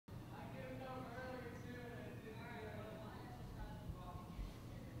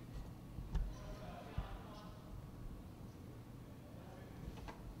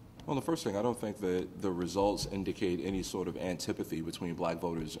Well, the first thing, I don't think that the results indicate any sort of antipathy between black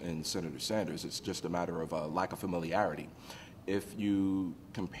voters and Senator Sanders. It's just a matter of a lack of familiarity. If you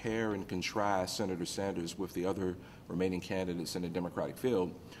compare and contrast Senator Sanders with the other remaining candidates in the Democratic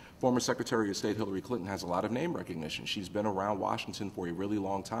field, former Secretary of State Hillary Clinton has a lot of name recognition. She's been around Washington for a really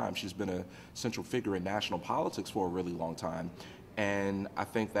long time. She's been a central figure in national politics for a really long time. And I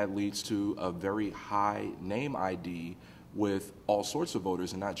think that leads to a very high name ID with all sorts of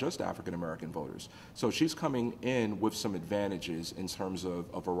voters and not just African American voters. So she's coming in with some advantages in terms of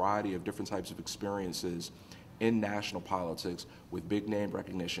a variety of different types of experiences in national politics with big name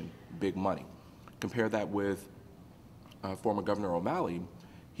recognition, big money. Compare that with former Governor O'Malley.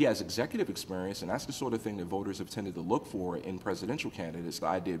 He has executive experience, and that's the sort of thing that voters have tended to look for in presidential candidates, the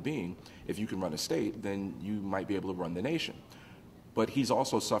idea being if you can run a state, then you might be able to run the nation. But he's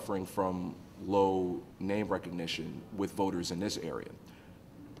also suffering from low name recognition with voters in this area.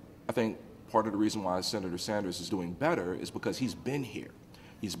 I think part of the reason why Senator Sanders is doing better is because he's been here.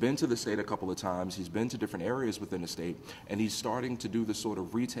 He's been to the state a couple of times, he's been to different areas within the state, and he's starting to do the sort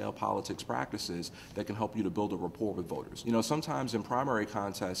of retail politics practices that can help you to build a rapport with voters. You know, sometimes in primary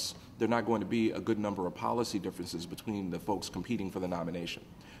contests, there are not going to be a good number of policy differences between the folks competing for the nomination.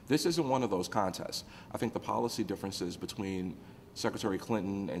 This isn't one of those contests. I think the policy differences between Secretary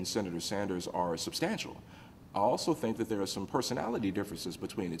Clinton and Senator Sanders are substantial. I also think that there are some personality differences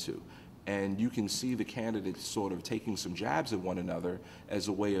between the two. And you can see the candidates sort of taking some jabs at one another as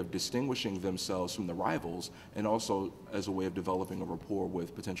a way of distinguishing themselves from the rivals and also as a way of developing a rapport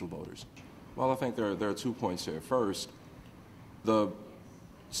with potential voters. Well, I think there are 2 points here. First,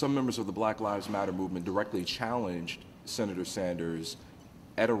 some members of the Black Lives Matter movement directly challenged Senator Sanders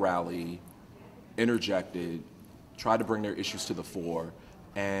at a rally, interjected, tried to bring their issues to the fore,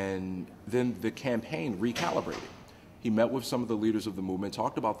 and then the campaign recalibrated. He met with some of the leaders of the movement,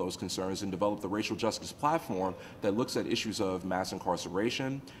 talked about those concerns, and developed the racial justice platform that looks at issues of mass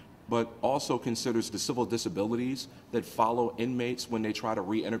incarceration, but also considers the civil disabilities that follow inmates when they try to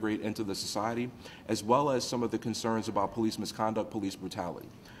reintegrate into the society, as well as some of the concerns about police misconduct, police brutality.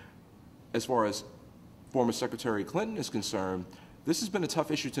 As far as former Secretary Clinton is concerned, this has been a tough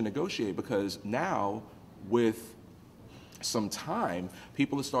issue to negotiate because now, with some time,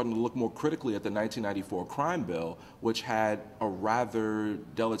 people are starting to look more critically at the 1994 crime bill, which had a rather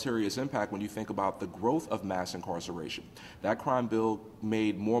deleterious impact when you think about the growth of mass incarceration. That crime bill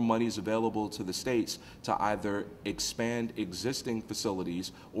made more monies available to the states to either expand existing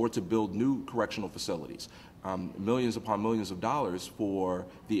facilities or to build new correctional facilities. Millions upon millions of dollars for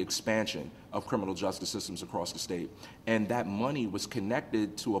the expansion of criminal justice systems across the state. And that money was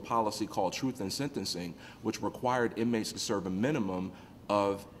connected to a policy called Truth in Sentencing, which required inmates to serve a minimum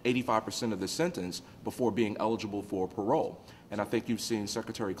of 85% of the sentence before being eligible for parole. And I think you've seen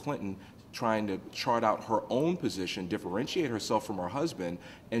Secretary Clinton trying to chart out her own position, differentiate herself from her husband,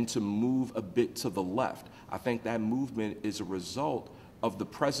 and to move a bit to the left. I think that movement is a result of the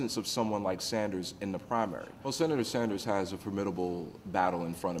presence of someone like Sanders in the primary. Well, Senator Sanders has a formidable battle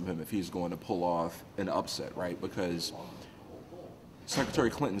in front of him if he's going to pull off an upset, right? Because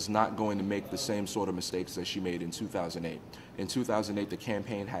Secretary Clinton's not going to make the same sort of mistakes that she made in 2008. In 2008, the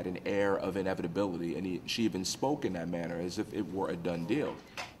campaign had an air of inevitability, and she even spoke in that manner as if it were a done deal.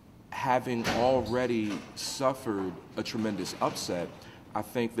 Having already suffered a tremendous upset, I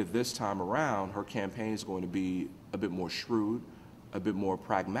think that this time around, her campaign is going to be a bit more shrewd, a bit more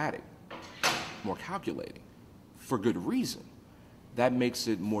pragmatic, more calculating, for good reason. That makes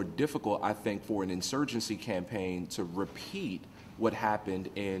it more difficult, I think, for an insurgency campaign to repeat what happened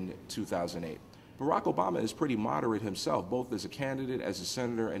in 2008. Barack Obama is pretty moderate himself, both as a candidate, as a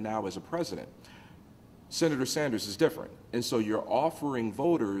senator, and now as a president. Senator Sanders is different, and so you're offering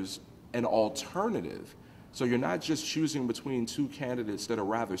voters an alternative. So you're not just choosing between two candidates that are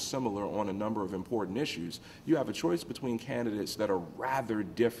rather similar on a number of important issues. You have a choice between candidates that are rather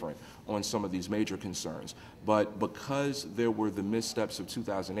different on some of these major concerns. But because there were the missteps of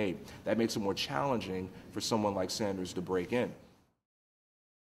 2008, that makes it more challenging for someone like Sanders to break in.